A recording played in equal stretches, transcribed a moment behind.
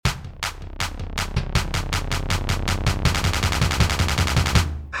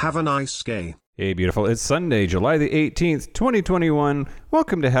Have a nice gay. Hey, beautiful. It's Sunday, July the 18th, 2021.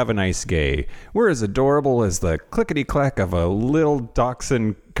 Welcome to Have a Nice Gay. We're as adorable as the clickety-clack of a little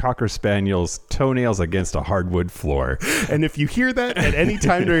dachshund cocker spaniel's toenails against a hardwood floor. And if you hear that at any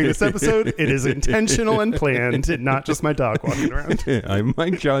time during this episode, it is intentional and planned, and not just my dog walking around. I'm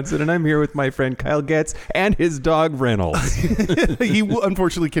Mike Johnson, and I'm here with my friend Kyle Getz and his dog Reynolds. He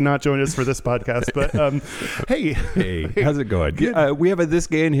unfortunately cannot join us for this podcast, but hey. Hey, how's it going? We have a This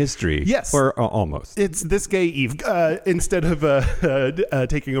Gay in History. Yes. Or almost. It's This Gay Eve. Instead of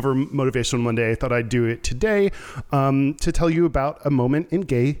taking over Motivational Monday, I thought I'd do it today to tell you about a moment in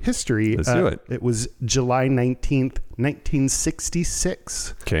gay history. Let's do it. It was July 19th,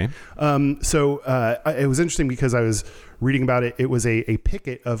 1966. Okay. It was interesting because I was reading about it. It was a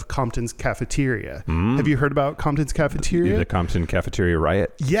picket of Compton's cafeteria. Have you heard about Compton's cafeteria? The Compton Cafeteria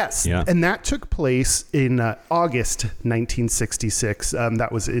Riot? Yes. Yeah. And that took place in August 1966.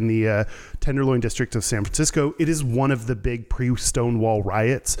 That was in the Tenderloin district of San Francisco. It is one of the big pre-Stonewall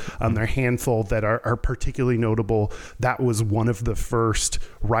riots. There are a handful that are particularly notable. That was one of the first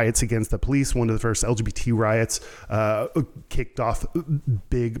riots against the police, one of the first LGBT riots, kicked off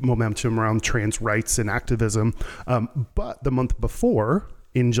big momentum around trans rights and activism. But the month before,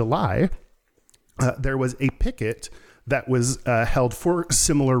 in July, there was a picket that was held for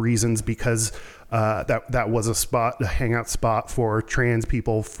similar reasons, because that was a hangout spot for trans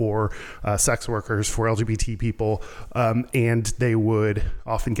people, for sex workers, for LGBT people, and they would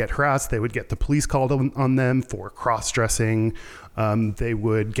often get harassed. They would get the police called on them for cross-dressing. They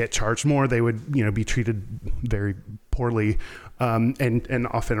would get charged more. They would, be treated very poorly, and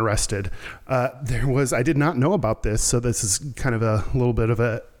often arrested. I did not know about this, so this is kind of a little bit of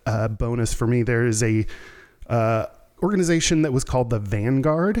a bonus for me. There is a organization that was called the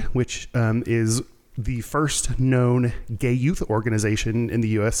Vanguard, which is the first known gay youth organization in the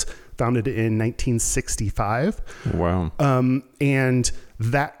U.S., founded in 1965. Wow. And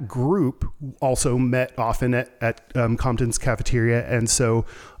that group also met often at Compton's cafeteria. And so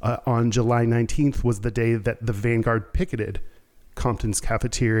on July 19th was the day that the Vanguard picketed Compton's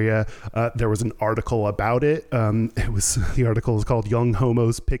cafeteria. There was an article about it. The article is called "Young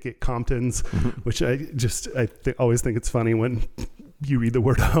Homos Picket Compton's," which I always think it's funny when you read the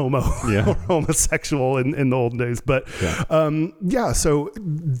word homo or homosexual in the old days. But so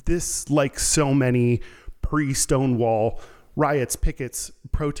this, like so many pre-Stonewall riots, pickets,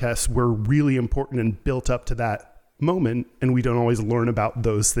 protests, were really important and built up to that moment, and we don't always learn about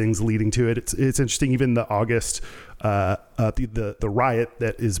those things leading to it. It's interesting. Even the August the riot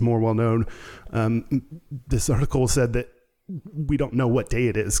that is more well known, this article said that we don't know what day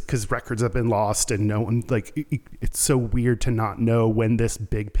it is because records have been lost, and no one, it's so weird to not know when this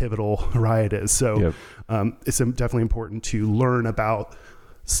big pivotal riot is. So it's definitely important to learn about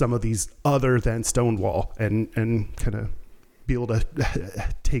some of these other than Stonewall, and kind of be able to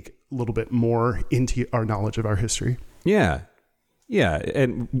take a little bit more into our knowledge of our history. Yeah.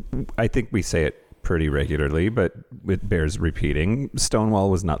 And I think we say it pretty regularly, but it bears repeating. Stonewall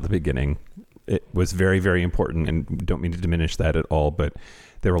was not the beginning. It was very, very important, and don't mean to diminish that at all, but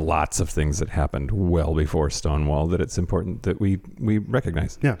there were lots of things that happened well before Stonewall that it's important that we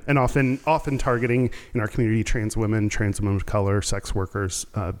recognize. Yeah, and often targeting in our community trans women of color, sex workers,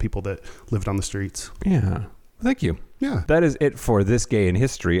 people that lived on the streets. Yeah. Thank you. Yeah. That is it for This Gay in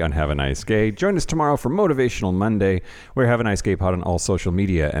History on Have a Nice Gay. Join us tomorrow for Motivational Monday. We're Have a Nice Gay Pod on all social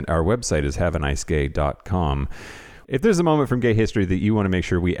media, and our website is haveanicegay.com. If there's a moment from gay history that you want to make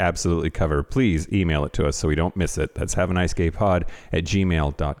sure we absolutely cover, please email it to us so we don't miss it. That's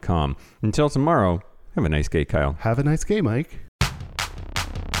haveanicegaypod@gmail.com. Until tomorrow, have a nice gay, Kyle. Have a nice gay, Mike.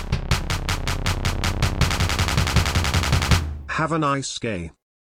 Have a nice gay.